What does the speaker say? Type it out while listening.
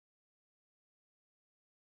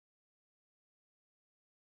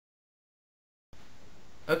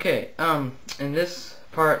Okay, in this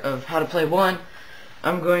part of how to play one,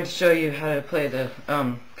 I'm going to show you how to play the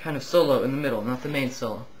kind of solo in the middle, not the main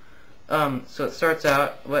solo. So it starts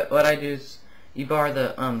out, what I do is you bar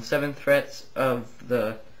the 7th frets of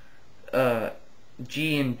the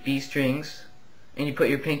G and B strings, and you put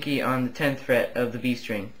your pinky on the 10th fret of the B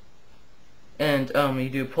string. And you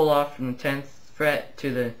do pull off from the 10th fret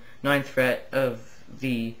to the 9th fret of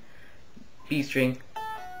the B string,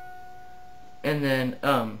 and then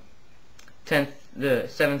the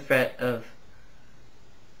 7th fret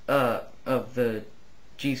of the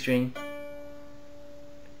G string,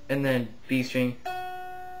 and then B string,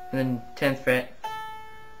 and then 10th fret,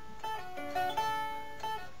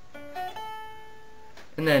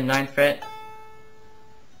 and then 9th fret,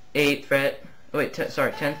 8th fret, wait,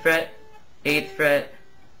 10th fret, 8th fret,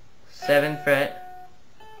 7th fret,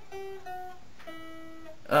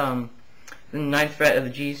 then 9th fret of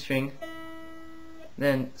the G string,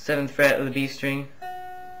 then 7th fret of the B string,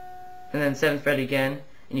 and then 7th fret again,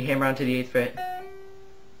 and you hammer on to the 8th fret,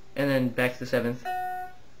 and then back to the 7th,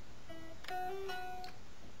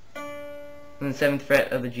 and then 7th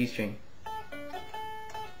fret of the G string.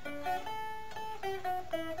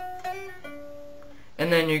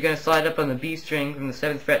 And then you're going to slide up on the B string from the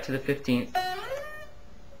 7th fret to the 15th,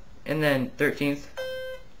 and then 13th,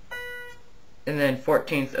 and then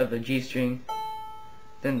 14th of the G string,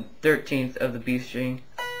 then 13th of the B string,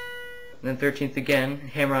 and then 13th again,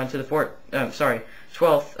 hammer on to the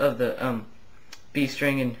 12th of the B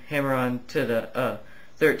string, and hammer on to the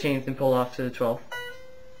 13th and pull off to the 12th.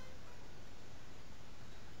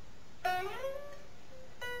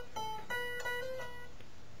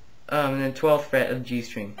 And then 12th fret of the G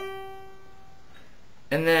string.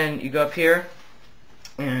 And then you go up here,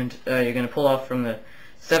 and you're going to pull off from the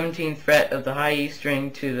 17th fret of the high E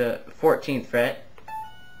string to the 14th fret,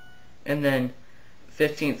 and then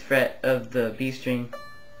 15th fret of the B string,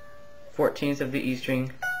 14th of the E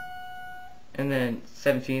string, and then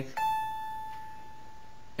 17th,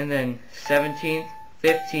 and then 17th,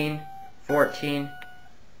 15, 14,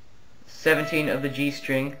 17 of the G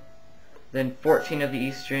string, then 14 of the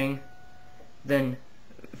E string, then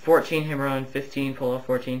 14 hammer on, 15 pull off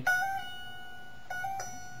 14,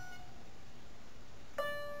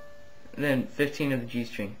 and then 15 of the G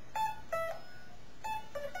string.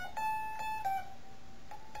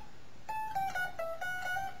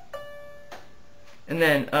 And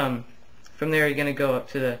then from there you're going to go up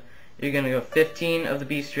to you're going to go 15 of the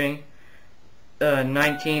B string,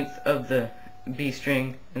 19th of the B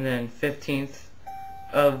string, and then 15th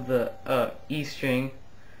of the E string,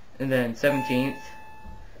 and then 17th,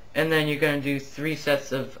 and then you're going to do 3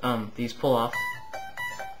 sets of these pull-offs,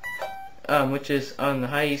 which is on the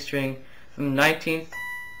high E string from the 19th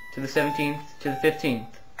to the 17th to the 15th,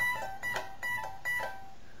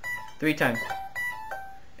 3 times.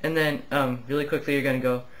 And then really quickly you're going to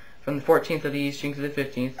go from the 14th of the E string to the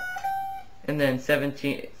 15th, and then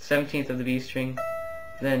 17th of the B string,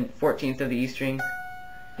 then 14th of the E string,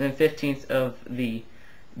 and then 15th of the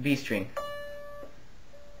B string.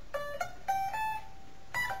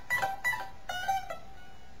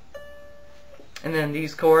 And then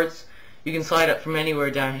these chords you can slide up from anywhere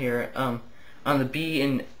down here on the B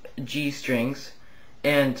and G strings,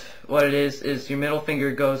 and what it is your middle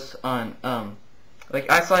finger goes on like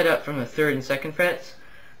I slide up from the 3rd and 2nd frets.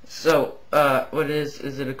 So what it is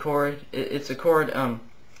it a chord? It's a chord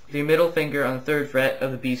with your middle finger on the 3rd fret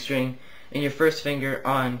of the B string, and your first finger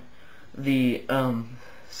on the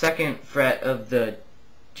 2nd fret of the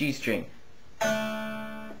G string.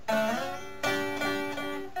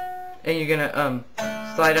 And you're gonna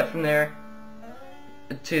slide up from there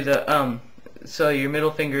to the so your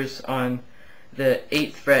middle finger's on the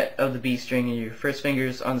 8th fret of the B string, and your first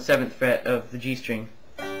finger's on the 7th fret of the G string.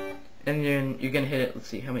 And then you're gonna hit it, let's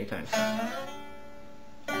see how many times.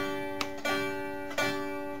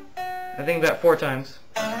 I think about 4 times.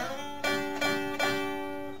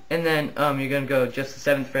 And then you're gonna go just the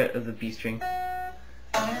 7th fret of the B string,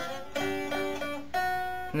 and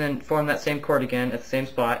then form that same chord again at the same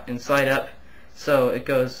spot and slide up so it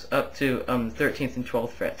goes up to the 13th and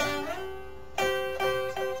 12th frets.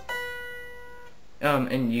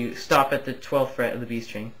 And you stop at the 12th fret of the B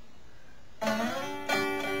string.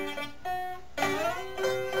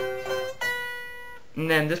 And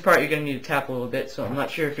then this part you're going to need to tap a little bit, so I'm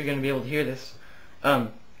not sure if you're going to be able to hear this,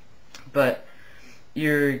 but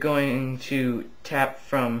you're going to tap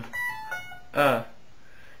from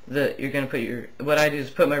you're going to put what I do is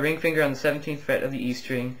put my ring finger on the 17th fret of the E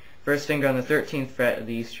string, first finger on the 13th fret of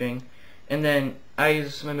the E string, and then I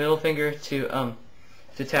use my middle finger to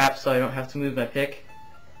tap so I don't have to move my pick.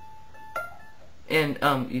 and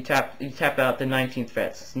you tap out the 19th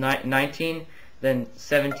frets. It's 19, then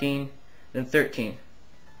 17, then 13.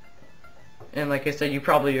 And like I said, you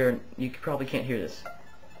probably can't hear this.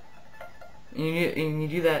 And you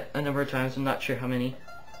do that a number of times. I'm not sure how many.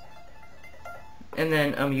 And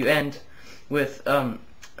then you end with a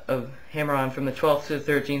hammer on from the 12th to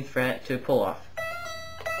the 13th fret to pull off.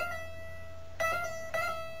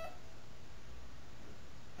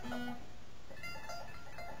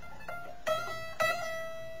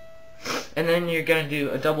 And then you're going to do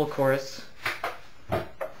a double chorus.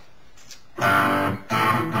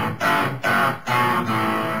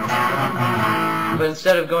 But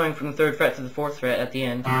instead of going from the 3rd fret to the 4th fret at the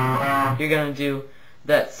end, you're going to do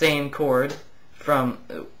that same chord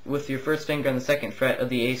with your first finger on the 2nd fret of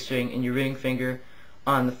the A string and your ring finger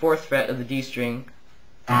on the 4th fret of the D string,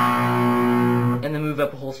 and then move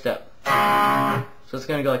up a whole step. So it's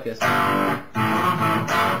going to go like this.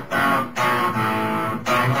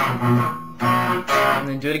 And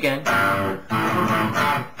then do it again.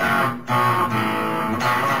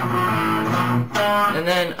 And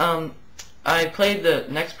then I played the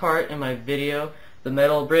next part in my video, the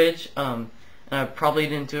metal bridge, and I probably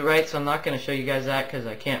didn't do it right, so I'm not going to show you guys that because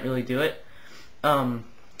I can't really do it. And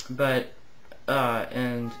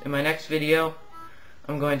in my next video,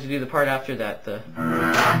 I'm going to do the part after that.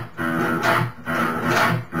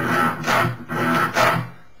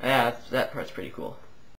 Yeah, that part's pretty cool.